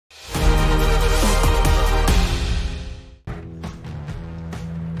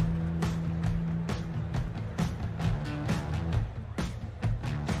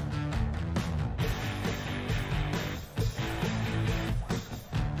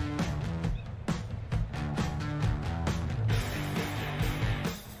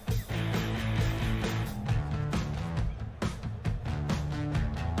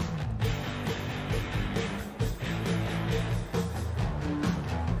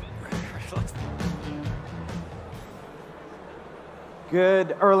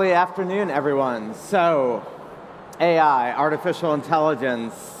Good early afternoon, everyone. So, AI, artificial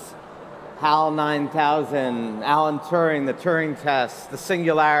intelligence, HAL 9000, Alan Turing, the Turing test, the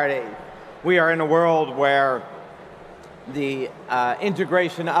singularity. We are in a world where the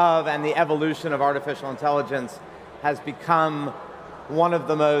integration of and the evolution of artificial intelligence has become one of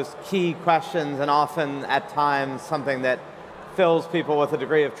the most key questions, and often at times something that fills people with a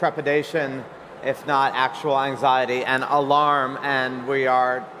degree of trepidation, if not actual anxiety and alarm. And we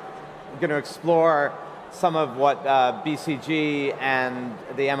are going to explore some of what BCG and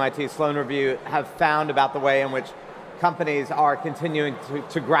the MIT Sloan Review have found about the way in which companies are continuing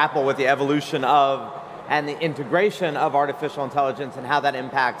to grapple with the evolution of and the integration of artificial intelligence and how that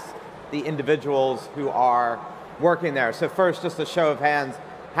impacts the individuals who are working there. So first, just a show of hands,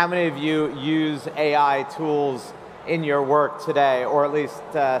 how many of you use AI tools in your work today, or at least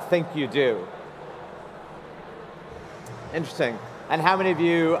think you do? Interesting. And how many of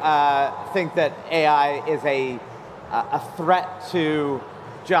you think that AI is a threat to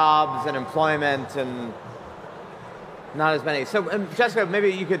jobs and employment? And not as many. So Jessika,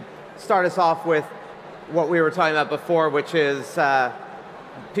 maybe you could start us off with what we were talking about before, which is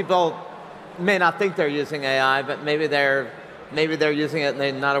people may not think they're using AI, but maybe they're using it and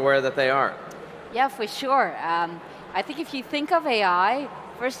they're not aware that they are. Yeah, for sure. I think if you think of AI,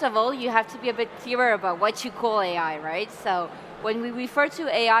 first of all, you have to be a bit clearer about what you call AI, right? So when we refer to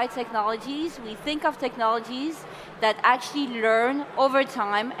AI technologies, we think of technologies that actually learn over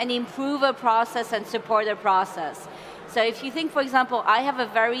time and improve a process and support a process. So if you think, for example, I have a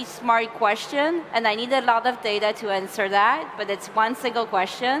very smart question and I need a lot of data to answer that, but it's one single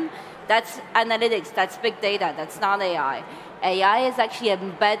question, that's analytics, that's big data, that's not AI. AI is actually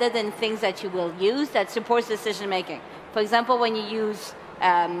embedded in things that you will use that supports decision making. For example, when you use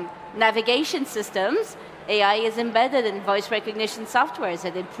navigation systems, AI is embedded in voice recognition softwares.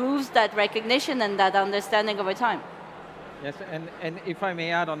 It improves that recognition and that understanding over time. Yes, and if I may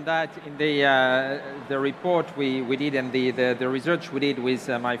add on that, in the report we did and the research we did with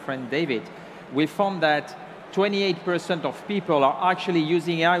my friend David, we found that 28% of people are actually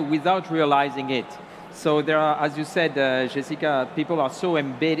using AI without realizing it. So there are, as you said, Jessika, people are so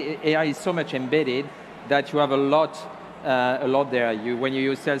embedded, AI is so much embedded that you have a lot there. When you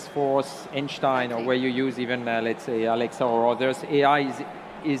use Salesforce, Einstein, or where you use even, let's say, Alexa or others, AI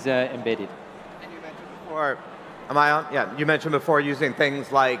is embedded. And you mentioned before, am I on? Yeah, you mentioned before using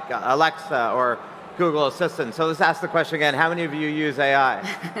things like Alexa or Google Assistant. So let's ask the question again, how many of you use AI?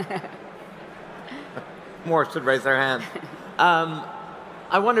 More should raise their hand.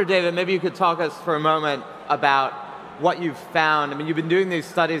 I wonder, David, maybe you could talk us for a moment about what you've found. I mean, you've been doing these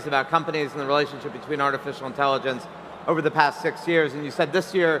studies about companies and the relationship between artificial intelligence over the past 6 years, and you said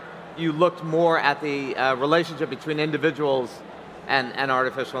this year you looked more at the relationship between individuals and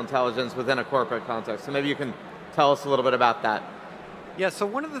artificial intelligence within a corporate context. So maybe you can tell us a little bit about that. Yeah, so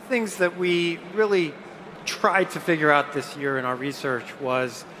one of the things that we really tried to figure out this year in our research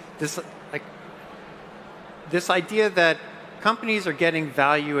was this idea that companies are getting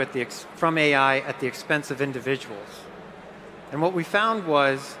value from AI at the expense of individuals. And what we found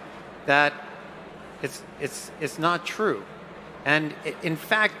was that it's not true. And in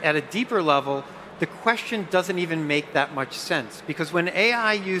fact, at a deeper level, the question doesn't even make that much sense. Because when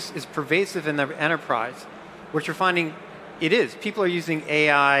AI use is pervasive in the enterprise, which we're finding it is, people are using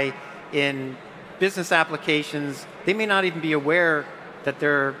AI in business applications. They may not even be aware that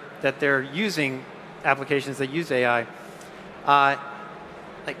they're using applications that use AI.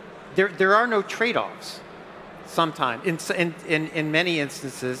 There are no trade-offs sometimes in many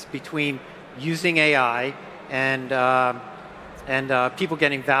instances between using AI and people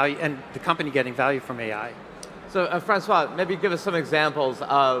getting value and the company getting value from AI. So François, maybe give us some examples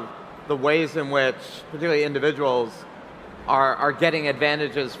of the ways in which particularly individuals are getting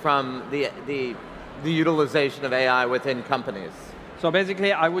advantages from the utilization of AI within companies. So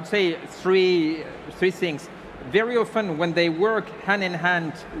basically, I would say three things. Very often, when they work hand in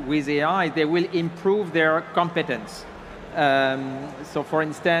hand with AI, they will improve their competence. So, for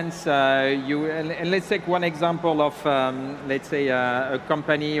instance, and let's take one example of, let's say, a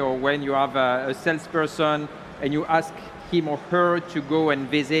company, or when you have a salesperson and you ask him or her to go and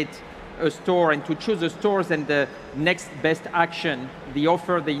visit a store and to choose the stores and the next best action, the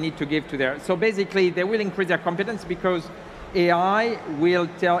offer they need to give to their. So basically, they will increase their competence because AI will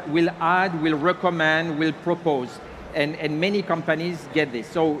add, will recommend, will propose, and many companies get this.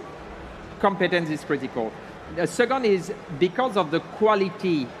 So competence is critical. The second is because of the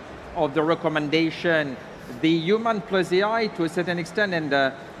quality of the recommendation the human plus AI to a certain extent, and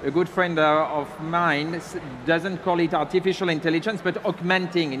a good friend of mine doesn't call it artificial intelligence, but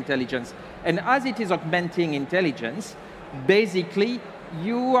augmenting intelligence. And as it is augmenting intelligence, basically,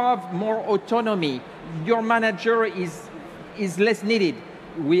 you have more autonomy. Your manager is less needed.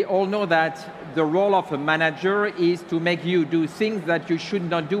 We all know that the role of a manager is to make you do things that you should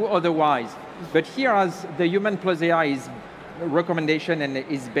not do otherwise. But here, as the human plus AI is recommendation and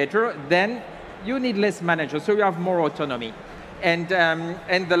is better, then you need less managers, so you have more autonomy. And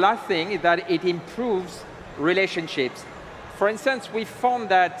the last thing is that it improves relationships. For instance, we found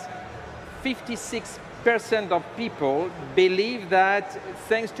that 56% of people believe that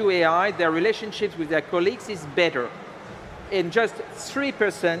thanks to AI, their relationships with their colleagues is better. And just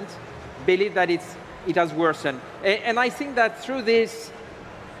 3% believe that it has worsened. And I think that through this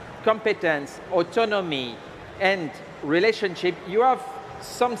competence, autonomy, and relationship, you have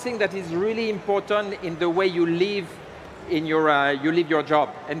something that is really important in the way you live in your job.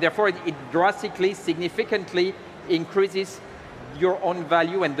 And therefore, it drastically, significantly increases your own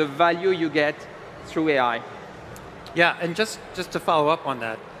value and the value you get through AI. Yeah, and just to follow up on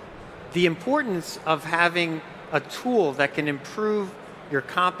that, the importance of having a tool that can improve your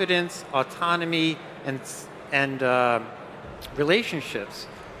competence, autonomy, and relationships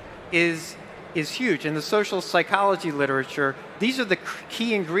is huge. In the social psychology literature, these are the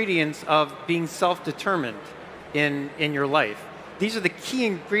key ingredients of being self-determined in your life. These are the key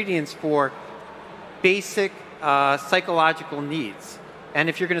ingredients for basic psychological needs. And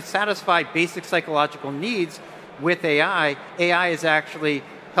if you're going to satisfy basic psychological needs with AI, AI is actually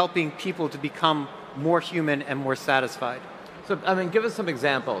helping people to become more human and more satisfied. So, I mean, give us some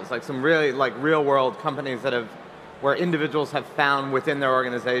examples, like some really real-world companies that where individuals have found within their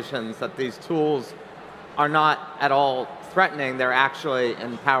organizations that these tools are not at all threatening, they're actually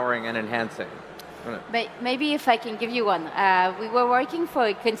empowering and enhancing. Maybe if I can give you one. We were working for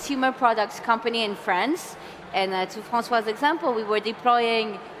a consumer products company in France, and to François' example, we were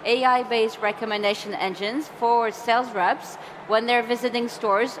deploying AI-based recommendation engines for sales reps when they're visiting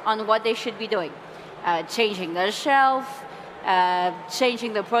stores on what they should be doing. Changing their shelf,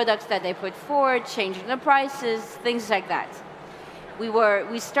 changing the products that they put forward, changing the prices, things like that.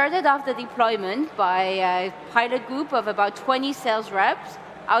 We started off the deployment by a pilot group of about 20 sales reps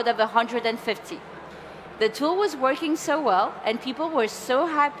out of 150. The tool was working so well, and people were so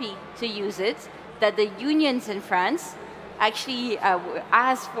happy to use it, that the unions in France actually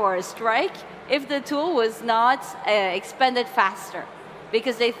asked for a strike if the tool was not expanded faster,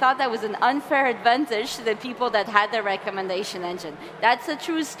 because they thought that was an unfair advantage to the people that had the recommendation engine. That's a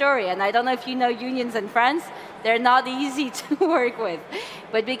true story, and I don't know if you know unions in France, they're not easy to work with.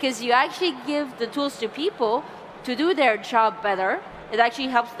 But because you actually give the tools to people to do their job better, it actually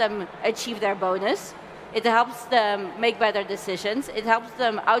helps them achieve their bonus, it helps them make better decisions, it helps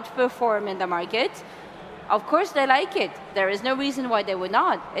them outperform in the market. Of course they like it. There is no reason why they would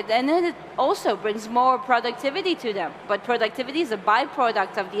not. And then it also brings more productivity to them. But productivity is a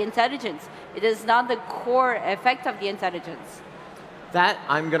byproduct of the intelligence. It is not the core effect of the intelligence. That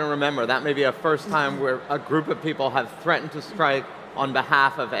I'm going to remember. That may be a first time where a group of people have threatened to strike on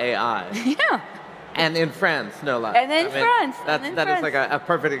behalf of AI. Yeah. And in France, no less. And in France. That is like a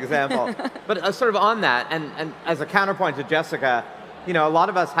perfect example. But sort of on that, and as a counterpoint to Jessika, you know, a lot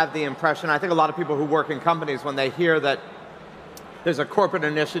of us have the impression, I think a lot of people who work in companies, when they hear that there's a corporate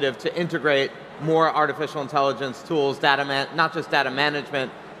initiative to integrate more artificial intelligence tools, not just data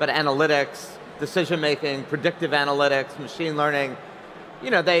management, but analytics, decision-making, predictive analytics, machine learning,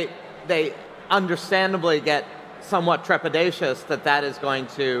 you know, they understandably get somewhat trepidatious that is going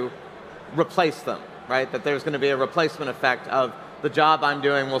to replace them, right? That there's going to be a replacement effect of the job I'm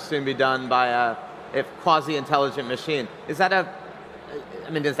doing will soon be done by a quasi-intelligent machine. Is that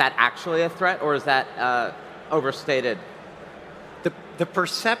is that actually a threat, or is that overstated? The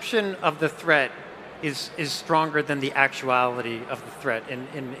perception of the threat is stronger than the actuality of the threat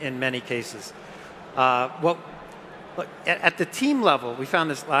in many cases. Well, look, at the team level, we found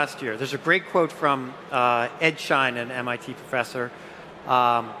this last year. There's a great quote from Ed Schein, an MIT professor,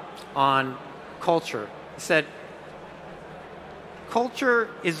 on culture. He said, culture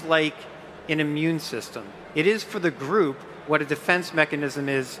is like an immune system. It is for the group what a defense mechanism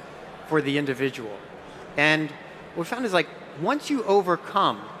is for the individual. And what we found is, like, once you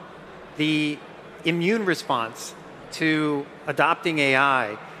overcome the immune response to adopting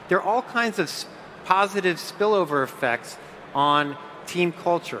AI, there are all kinds of positive spillover effects on team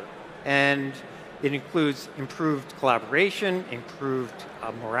culture. And it includes improved collaboration, improved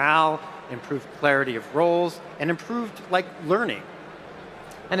morale, improved clarity of roles, and improved learning.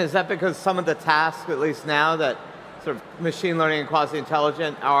 And is that because some of the tasks, at least now, that sort of machine learning and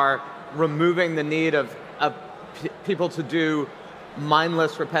quasi-intelligent are removing the need of people to do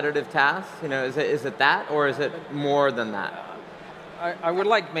mindless, repetitive tasks? You know, is it that, or is it more than that? I would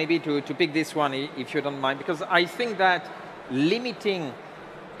like maybe to pick this one, if you don't mind, because I think that limiting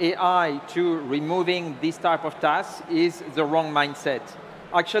AI to removing this type of tasks is the wrong mindset.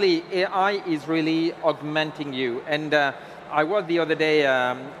 Actually, AI is really augmenting you. And I was the other day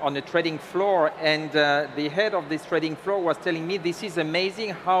on a trading floor, and the head of this trading floor was telling me, this is amazing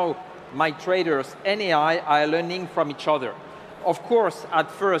how my traders and AI are learning from each other. Of course, at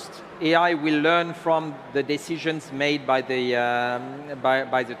first, AI will learn from the decisions made by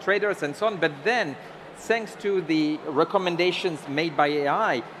the traders and so on, but then, thanks to the recommendations made by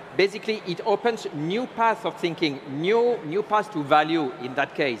AI, basically it opens new paths of thinking, new paths to value in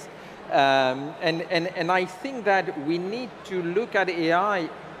that case. And I think that we need to look at AI,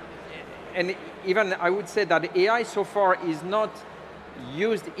 and even I would say that AI so far is not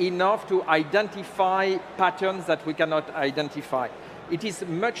used enough to identify patterns that we cannot identify. It is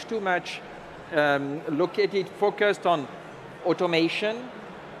much too much focused on automation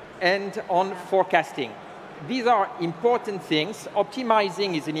and on forecasting. These are important things.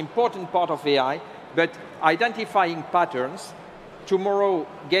 Optimizing is an important part of AI, but identifying patterns, tomorrow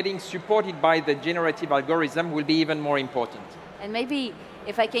getting supported by the generative algorithm will be even more important. And maybe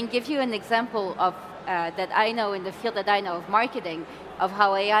if I can give you an example of that I know in the field that I know of marketing, of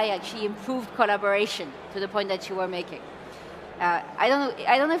how AI actually improved collaboration to the point that you were making. I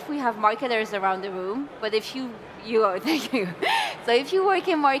don't know if we have marketers around the room, but if you are, thank you. So if you work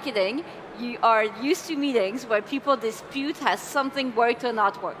in marketing, you are used to meetings where people dispute has something worked or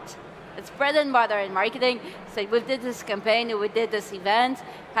not worked. It's bread and butter in marketing. So we did this campaign, or we did this event.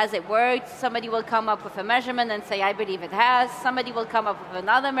 Has it worked? Somebody will come up with a measurement and say, I believe it has. Somebody will come up with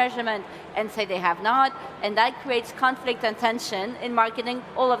another measurement and say they have not. And that creates conflict and tension in marketing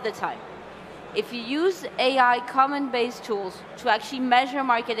all of the time. If you use AI common-based tools to actually measure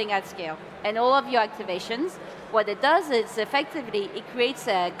marketing at scale and all of your activations, what it does is effectively it creates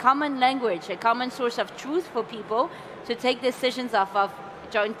a common language, a common source of truth for people to take decisions off of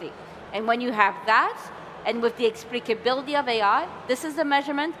jointly. And when you have that, and with the explicability of AI, this is the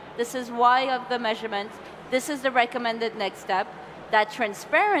measurement, this is why of the measurement, this is the recommended next step, that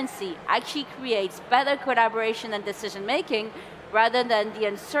transparency actually creates better collaboration and decision making rather than the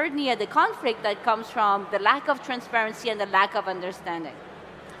uncertainty and the conflict that comes from the lack of transparency and the lack of understanding.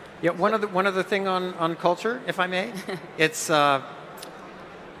 Yeah, one other thing on culture, if I may. It's last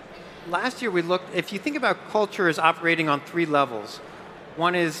year we looked, if you think about culture as operating on 3 levels.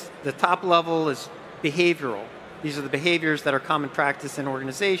 One is the top level is behavioral. These are the behaviors that are common practice in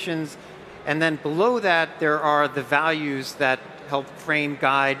organizations. And then below that, there are the values that help frame,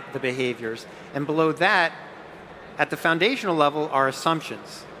 guide the behaviors. And below that, at the foundational level, are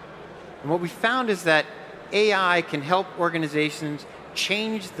assumptions. And what we found is that AI can help organizations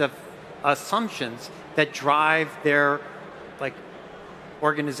change the assumptions that drive their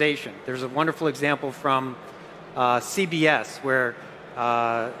organization. There's a wonderful example from CBS where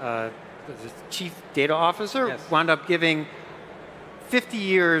the chief data officer wound up giving 50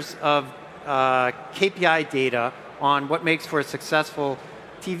 years of KPI data on what makes for a successful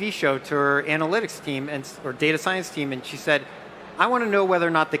TV show to her analytics team or data science team, and she said, I want to know whether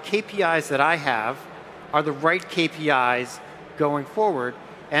or not the KPIs that I have are the right KPIs going forward.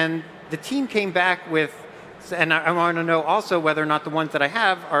 And the team came back with, and I want to know also whether or not the ones that I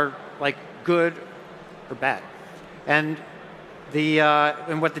have are good or bad. And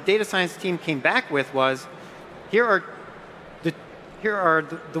what the data science team came back with was, here are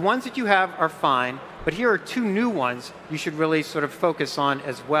the ones that you have are fine, but here are 2 new ones you should really sort of focus on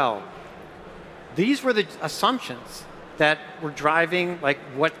as well. These were the assumptions that were driving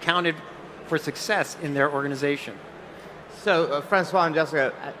what counted for success in their organization. So, François and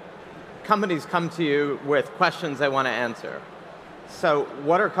Jessika, companies come to you with questions they want to answer. So,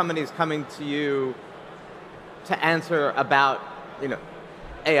 what are companies coming to you to answer about,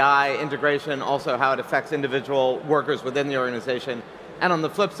 AI integration, also how it affects individual workers within the organization? And on the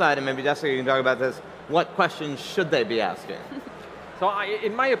flip side, and maybe Jessika, you can talk about this, what questions should they be asking? So,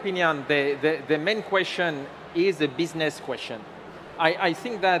 in my opinion, the main question is a business question. I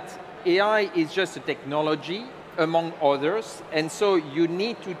think that AI is just a technology among others, and so you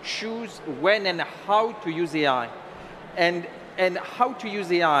need to choose when and how to use AI. And how to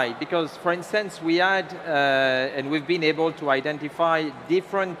use AI, because for instance, we had, and we've been able to identify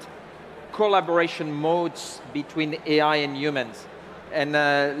different collaboration modes between AI and humans. And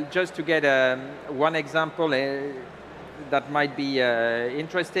just to get one example, that might be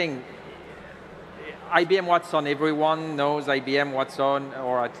interesting. IBM Watson, everyone knows IBM Watson,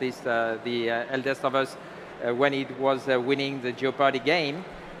 or at least the eldest of us, when it was winning the Jeopardy game.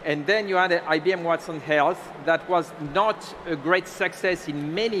 And then you had IBM Watson Health that was not a great success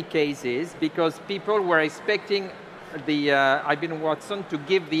in many cases because people were expecting the IBM Watson to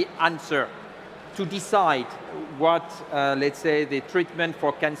give the answer, to decide what, let's say, the treatment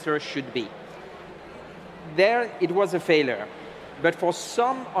for cancer should be. There, it was a failure. But for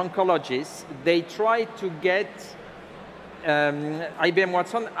some oncologists, they tried to get IBM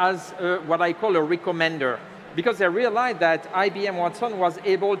Watson as what I call a recommender, because they realized that IBM Watson was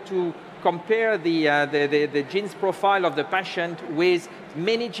able to compare the genes profile of the patient with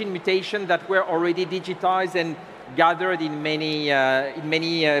many gene mutations that were already digitized and gathered in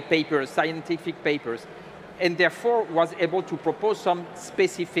many papers, scientific papers, and therefore was able to propose some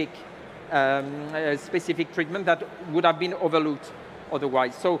specific treatment that would have been overlooked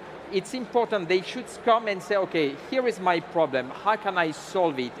otherwise. So it's important. They should come and say, okay, here is my problem. How can I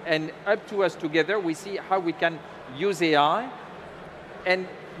solve it? And up to us together, we see how we can use AI. And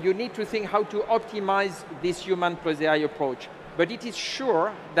you need to think how to optimize this human plus AI approach. But it is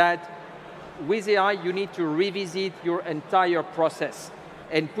sure that with AI, you need to revisit your entire process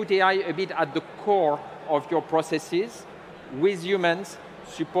and put AI a bit at the core of your processes with humans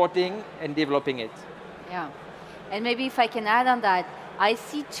supporting and developing it. Yeah. And maybe if I can add on that, I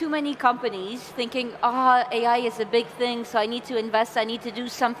see too many companies thinking, oh, AI is a big thing, so I need to invest, I need to do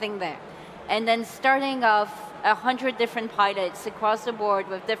something there. And then starting off 100 different pilots across the board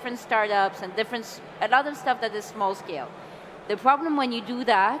with different startups and a lot of stuff that is small scale. The problem when you do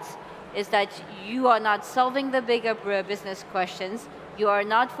that is that you are not solving the bigger business questions, you are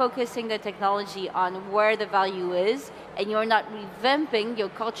not focusing the technology on where the value is, and you're not revamping your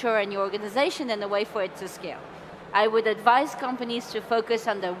culture and your organization in a way for it to scale. I would advise companies to focus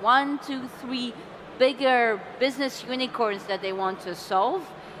on the 1, 2, 3 bigger business unicorns that they want to solve,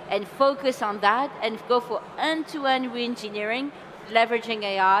 and focus on that, and go for end-to-end re-engineering, leveraging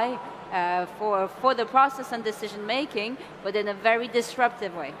AI for the process and decision making, but in a very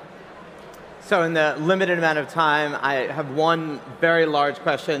disruptive way. So in the limited amount of time, I have one very large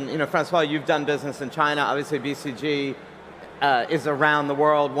question. You know, François, you've done business in China. Obviously, BCG is around the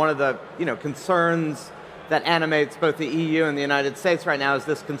world. One of the concerns that animates both the EU and the United States right now is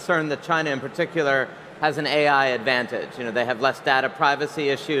this concern that China in particular has an AI advantage. You know, they have less data privacy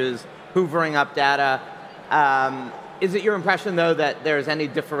issues, hoovering up data. Is it your impression, though, that there's any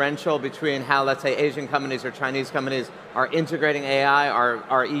differential between how, let's say, Asian companies or Chinese companies are integrating AI?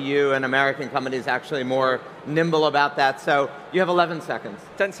 Are EU and American companies actually more nimble about that? So you have 11 seconds.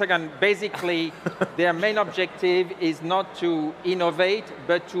 10 seconds. Basically, their main objective is not to innovate,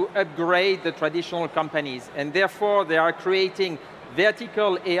 but to upgrade the traditional companies. And therefore, they are creating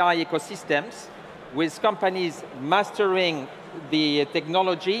vertical AI ecosystems with companies mastering the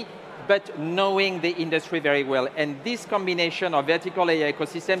technology, but knowing the industry very well. And this combination of vertical AI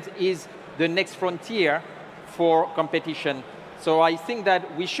ecosystems is the next frontier for competition. So I think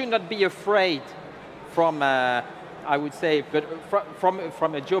that we should not be afraid from, I would say, but from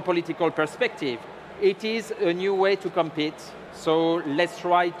a geopolitical perspective. It is a new way to compete. So let's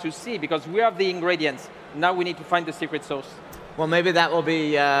try to see, because we have the ingredients. Now we need to find the secret sauce. Well, maybe that will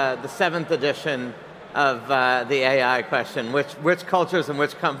be the 7th edition of the AI question. Which cultures and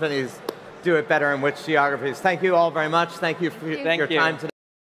which companies do it better in which geographies? Thank you all very much. Thank you for your time today.